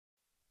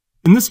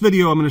In this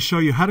video, I'm going to show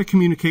you how to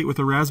communicate with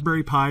a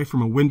Raspberry Pi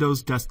from a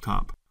Windows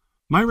desktop.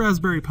 My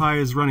Raspberry Pi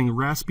is running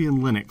Raspbian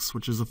Linux,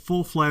 which is a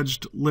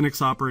full-fledged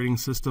Linux operating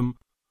system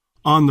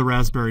on the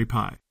Raspberry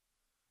Pi.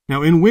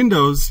 Now, in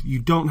Windows, you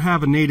don't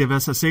have a native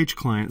SSH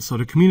client, so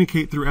to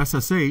communicate through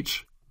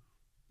SSH,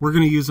 we're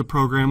going to use a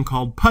program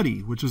called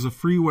PuTTY, which is a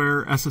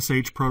freeware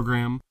SSH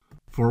program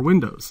for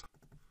Windows.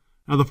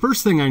 Now, the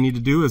first thing I need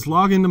to do is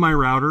log into my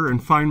router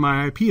and find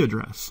my IP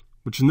address,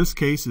 which in this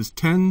case is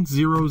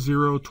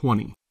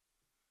 10.00.20.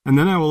 And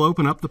then I will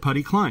open up the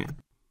PuTTY client.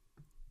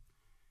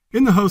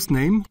 In the host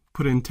name,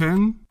 put in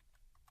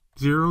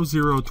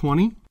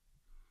 10.00.20.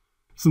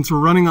 Since we're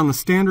running on the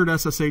standard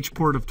SSH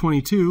port of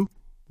 22,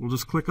 we'll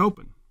just click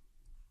open.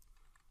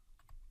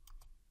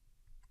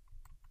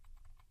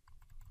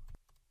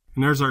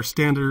 And there's our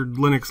standard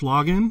Linux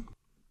login.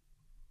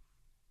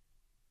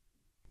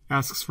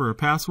 Asks for a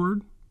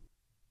password.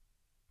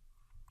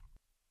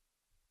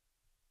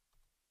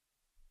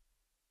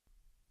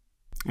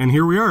 And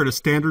here we are at a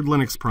standard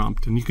Linux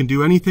prompt. And you can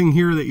do anything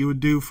here that you would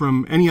do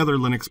from any other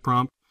Linux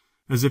prompt,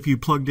 as if you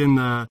plugged in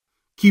the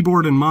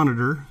keyboard and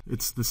monitor.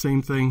 It's the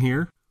same thing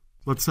here.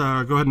 Let's go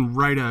ahead and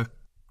write a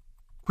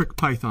quick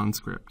Python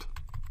script.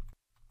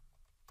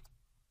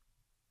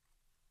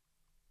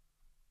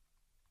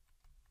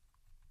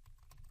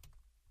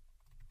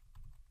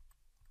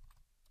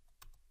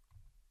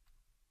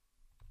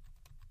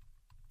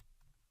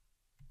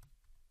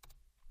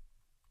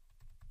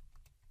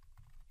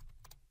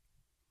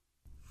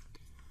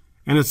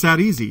 And it's that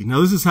easy.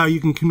 Now, this is how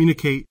you can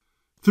communicate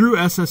through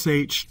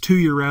SSH to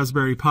your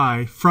Raspberry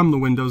Pi from the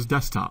Windows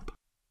desktop.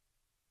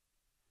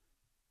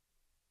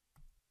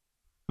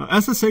 Now,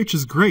 SSH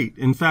is great.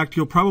 In fact,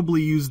 you'll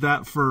probably use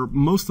that for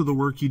most of the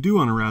work you do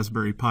on a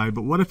Raspberry Pi.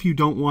 But what if you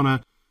don't want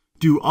to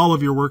do all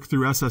of your work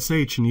through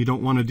SSH and you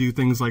don't want to do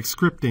things like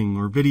scripting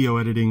or video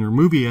editing or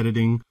movie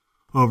editing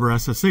over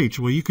SSH?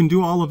 Well, you can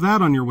do all of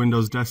that on your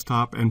Windows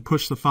desktop and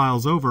push the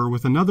files over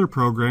with another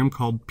program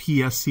called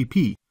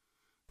PSCP.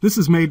 This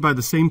is made by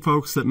the same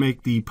folks that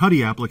make the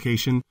PuTTY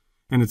application,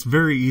 and it's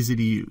very easy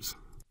to use.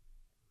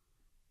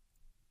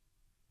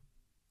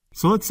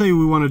 So let's say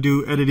we want to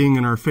do editing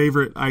in our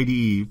favorite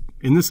IDE.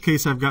 In this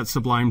case, I've got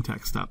Sublime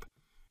Text up.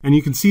 And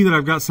you can see that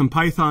I've got some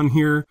Python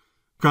here,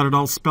 got it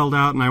all spelled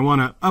out, and I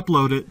want to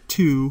upload it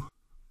to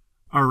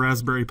our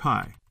Raspberry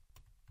Pi.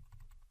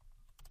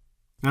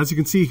 As you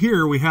can see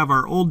here, we have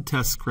our old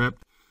test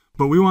script,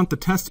 but we want the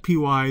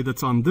test.py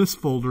that's on this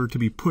folder to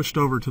be pushed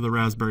over to the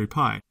Raspberry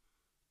Pi.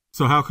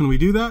 So how can we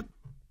do that?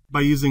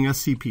 By using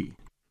SCP.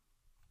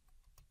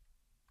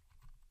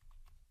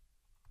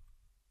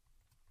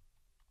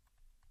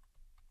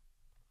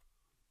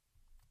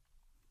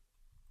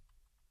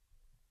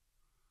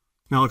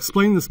 Now I'll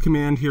explain this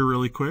command here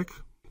really quick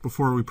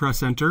before we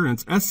press enter. And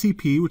it's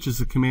SCP, which is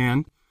the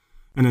command,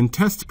 and then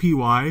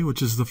test.py,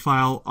 which is the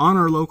file on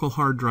our local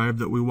hard drive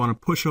that we want to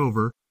push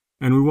over,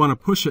 and we want to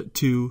push it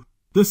to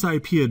this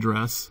IP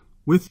address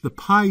with the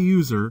Pi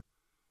user,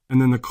 and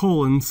then the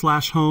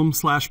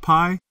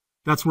 :/home/pi,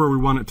 that's where we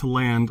want it to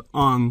land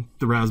on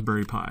the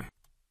Raspberry Pi.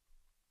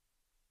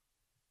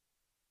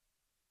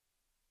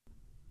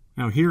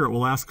 Now here it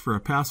will ask for a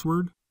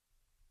password.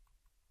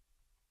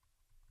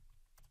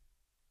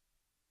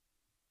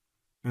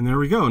 And there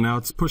we go. Now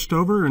it's pushed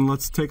over, and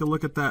let's take a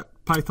look at that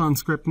Python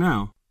script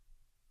now.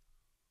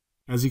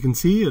 As you can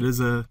see, it is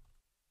a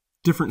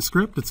different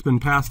script. It's been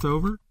passed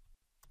over.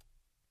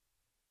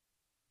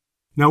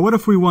 Now, what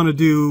if we want to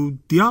do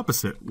the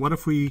opposite? What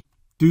if we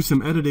do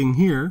some editing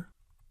here?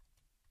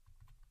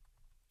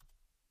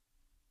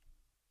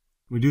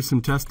 We do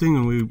some testing,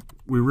 and we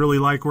really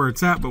like where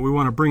it's at, but we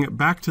want to bring it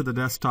back to the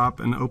desktop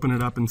and open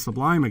it up in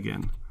Sublime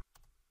again.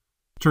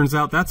 Turns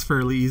out that's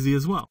fairly easy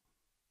as well.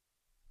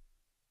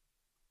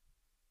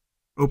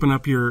 Open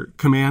up your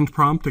command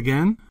prompt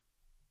again.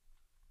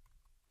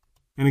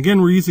 And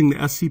again, we're using the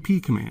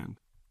SCP command.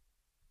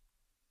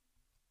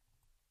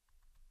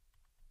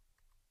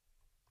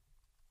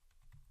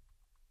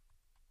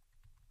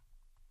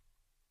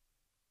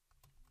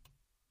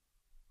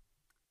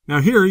 Now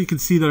here you can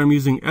see that I'm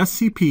using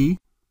SCP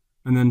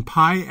and then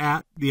pi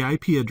at the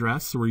IP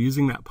address, so we're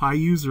using that Pi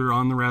user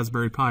on the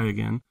Raspberry Pi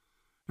again,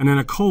 and then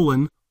a :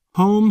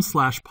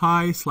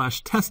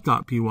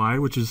 home/pi/test.py,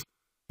 which is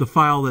the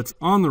file that's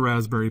on the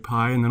Raspberry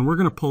Pi, and then we're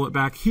going to pull it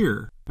back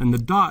here. And the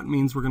dot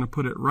means we're going to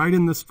put it right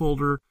in this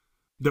folder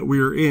that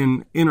we are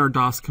in our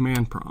DOS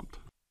command prompt.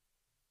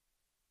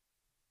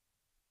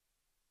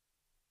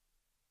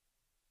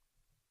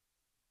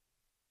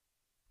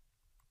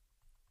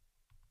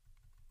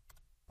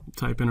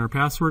 Type in our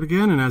password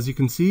again, and as you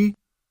can see,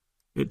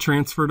 it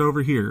transferred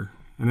over here.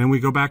 And then we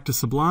go back to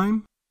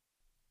Sublime,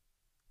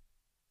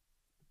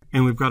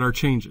 and we've got our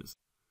changes.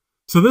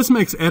 So this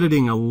makes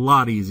editing a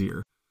lot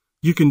easier.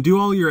 You can do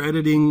all your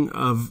editing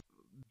of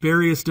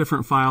various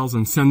different files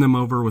and send them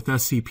over with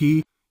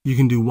SCP. You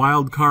can do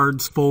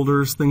wildcards,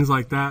 folders, things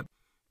like that.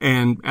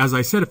 And as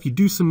I said, if you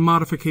do some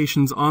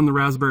modifications on the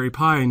Raspberry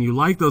Pi and you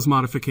like those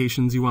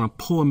modifications, you want to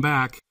pull them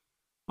back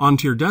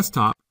onto your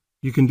desktop,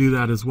 you can do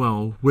that as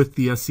well with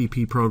the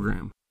SCP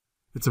program.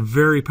 It's a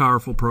very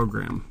powerful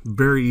program,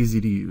 very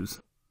easy to use.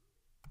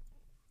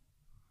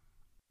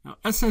 Now,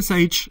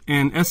 SSH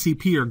and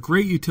SCP are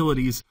great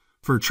utilities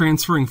for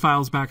transferring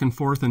files back and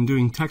forth and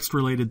doing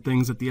text-related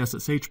things at the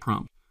SSH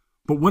prompt.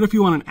 But what if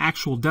you want an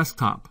actual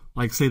desktop,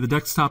 like say the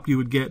desktop you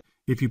would get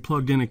if you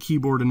plugged in a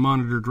keyboard and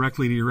monitor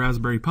directly to your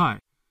Raspberry Pi?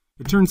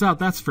 It turns out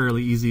that's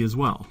fairly easy as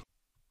well.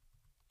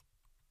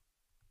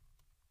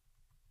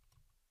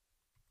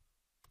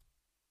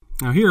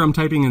 Now here I'm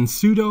typing in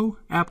sudo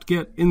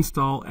apt-get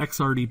install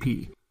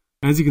xrdp.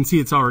 And as you can see,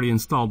 it's already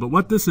installed. But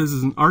what this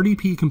is an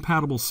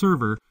RDP-compatible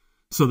server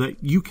so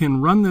that you can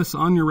run this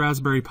on your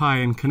Raspberry Pi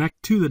and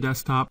connect to the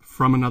desktop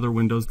from another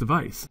Windows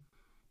device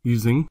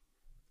using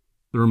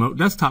the remote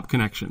desktop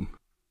connection.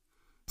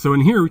 So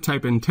in here we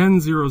type in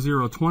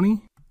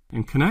 10.00.20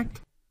 and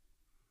connect.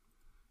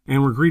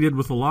 And we're greeted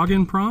with a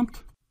login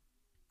prompt.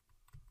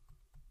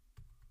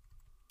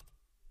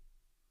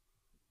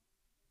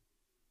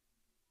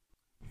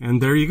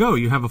 And there you go.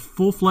 You have a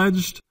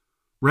full-fledged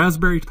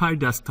Raspberry Pi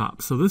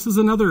desktop. So this is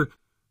another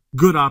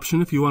good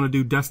option if you want to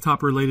do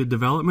desktop-related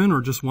development or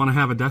just want to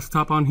have a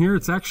desktop on here.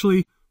 It's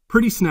actually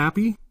pretty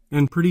snappy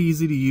and pretty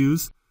easy to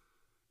use.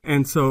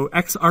 And so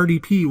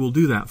xrdp will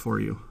do that for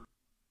you.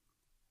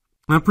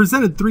 I've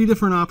presented 3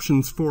 different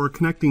options for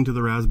connecting to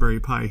the Raspberry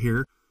Pi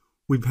here.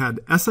 We've had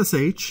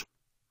SSH,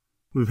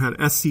 we've had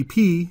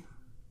SCP,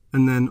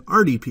 and then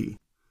RDP.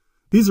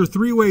 These are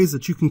 3 ways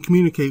that you can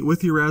communicate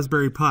with your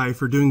Raspberry Pi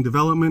for doing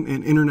development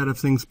and Internet of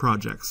Things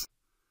projects.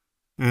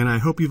 And I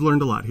hope you've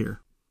learned a lot here.